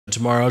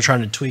tomorrow,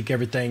 trying to tweak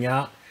everything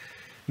out,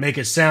 make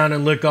it sound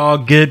and look all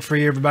good for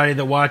everybody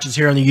that watches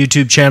here on the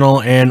YouTube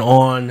channel and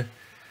on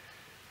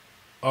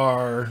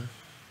our,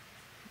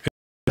 I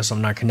guess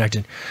I'm not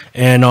connected,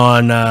 and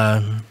on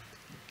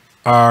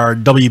our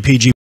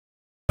WPG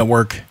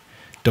network,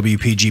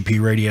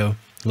 WPGP radio.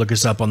 Look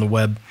us up on the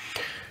web.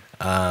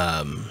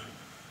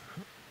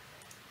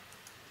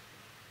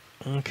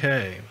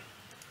 Okay.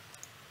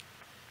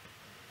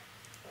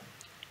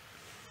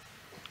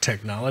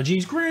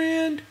 Technology's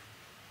grand.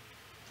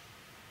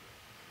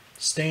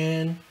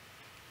 Stan.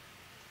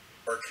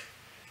 Work.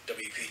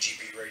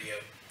 WPGP radio.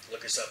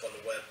 Look us up on the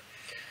web.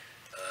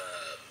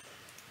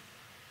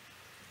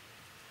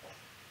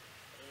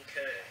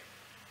 Okay.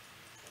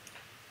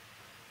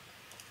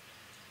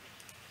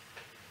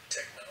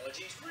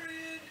 Technology's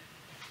grand.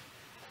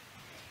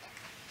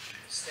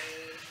 Stan.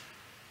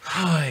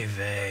 Hi,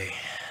 vey.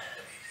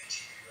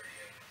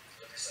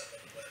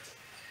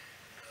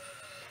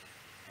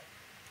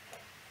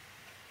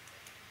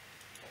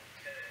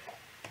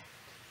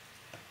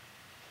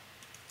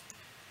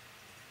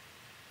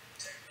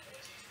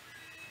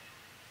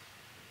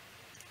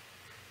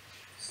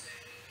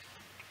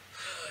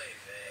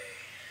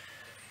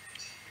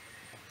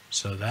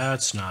 So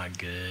that's not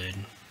good.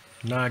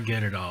 Not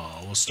good at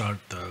all. We'll start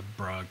the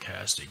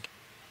broadcasting.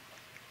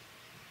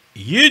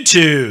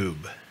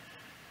 YouTube!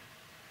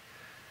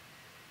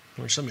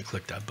 Let me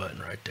click that button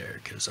right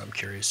there because I'm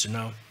curious to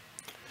know.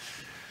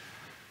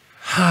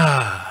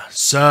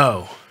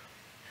 So,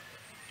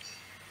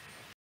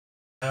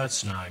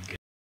 that's not good.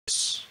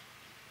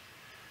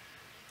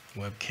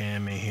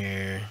 Webcam in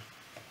here.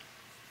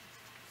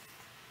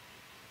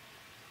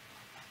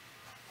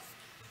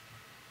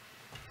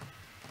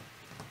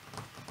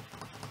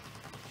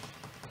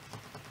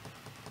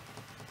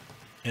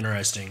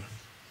 Interesting.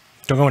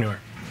 Don't go anywhere.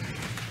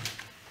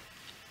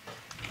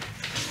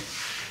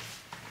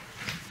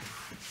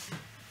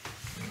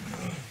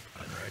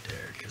 Right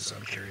there, because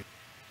I'm curious.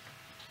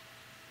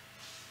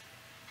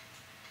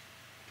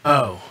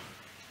 Oh.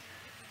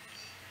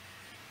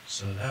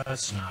 So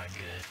that's not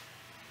good.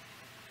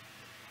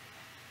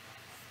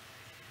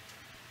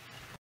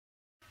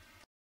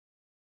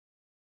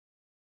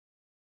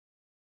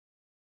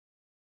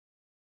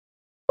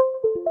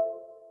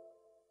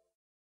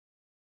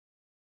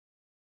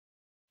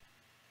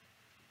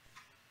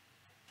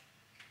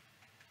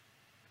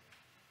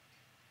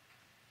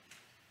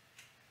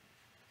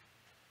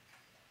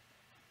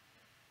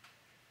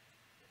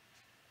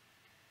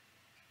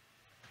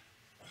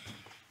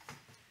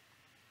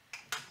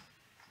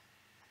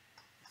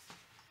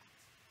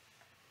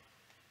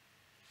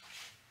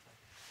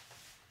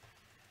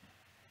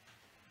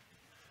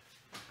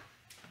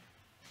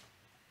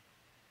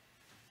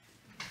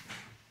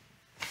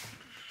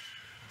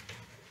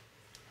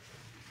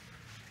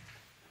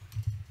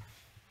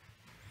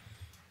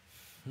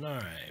 All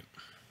right.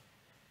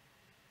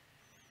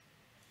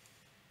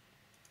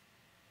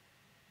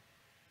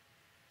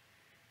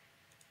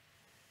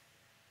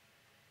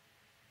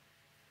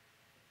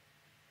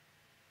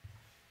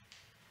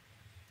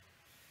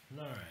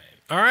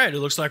 All right. It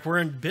looks like we're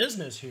in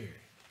business here.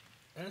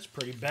 That's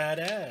pretty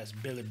badass,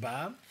 Billy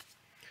Bob.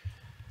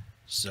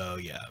 So,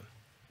 yeah.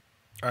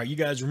 All right, you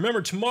guys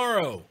remember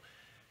tomorrow,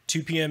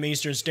 2 p.m.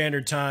 Eastern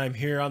Standard Time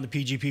here on the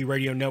PGP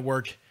Radio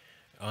Network,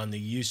 on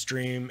the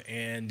Ustream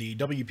and the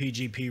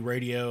WPGP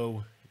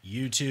Radio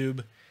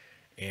YouTube.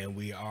 And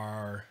we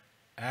are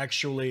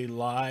actually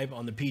live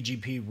on the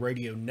PGP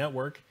Radio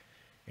Network.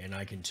 And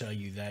I can tell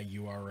you that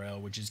URL,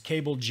 which is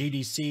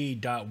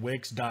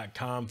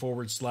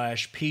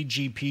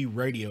cablegdc.wix.com/PGP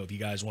radio, if you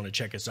guys want to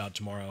check us out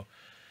tomorrow.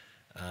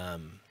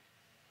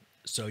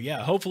 So,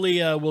 yeah, hopefully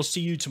we'll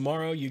see you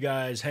tomorrow. You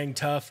guys hang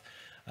tough.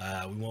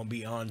 We won't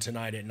be on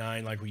tonight at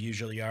 9 like we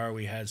usually are.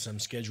 We had some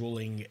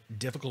scheduling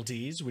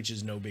difficulties, which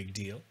is no big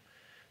deal.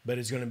 But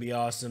it's going to be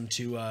awesome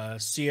to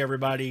see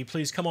everybody.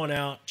 Please come on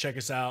out. Check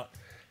us out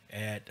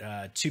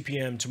at 2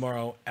 p.m.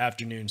 tomorrow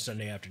afternoon,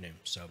 Sunday afternoon.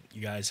 So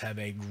you guys have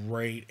a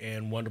great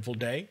and wonderful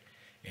day.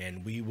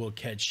 And we will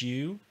catch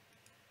you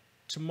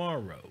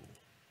tomorrow.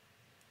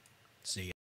 See ya.